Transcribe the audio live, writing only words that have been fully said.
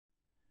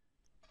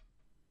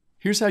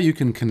Here's how you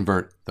can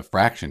convert the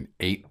fraction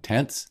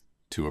 8/10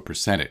 to a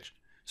percentage.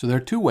 So there are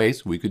two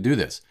ways we could do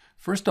this.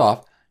 First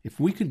off, if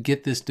we could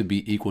get this to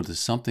be equal to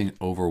something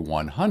over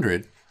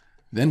 100,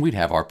 then we'd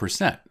have our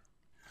percent.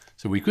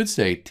 So we could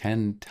say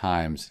 10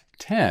 times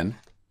 10,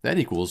 that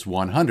equals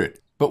 100.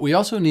 But we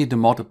also need to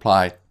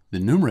multiply the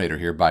numerator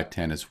here by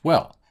 10 as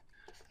well.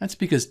 That's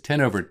because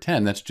 10 over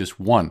 10, that's just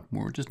 1.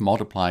 We're just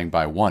multiplying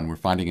by 1. We're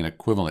finding an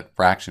equivalent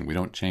fraction. We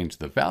don't change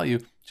the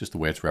value, just the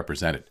way it's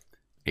represented.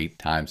 8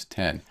 times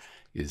 10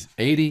 is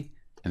 80,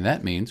 and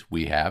that means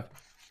we have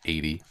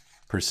 80%.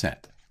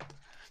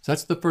 So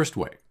that's the first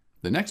way.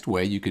 The next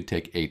way, you could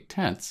take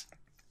 8/10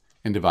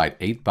 and divide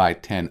 8 by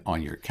 10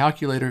 on your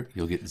calculator.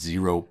 You'll get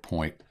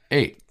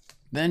 0.8.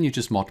 Then you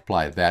just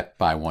multiply that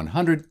by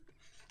 100,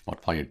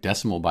 multiply your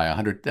decimal by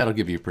 100. That'll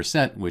give you a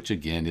percent, which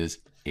again is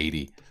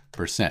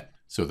 80%.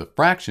 So the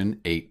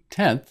fraction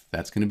 8/10,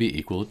 that's going to be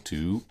equal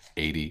to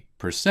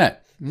 80%.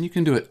 And you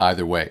can do it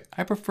either way.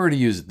 I prefer to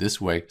use it this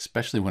way,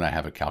 especially when I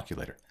have a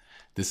calculator.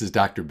 This is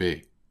Dr.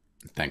 B.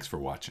 Thanks for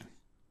watching.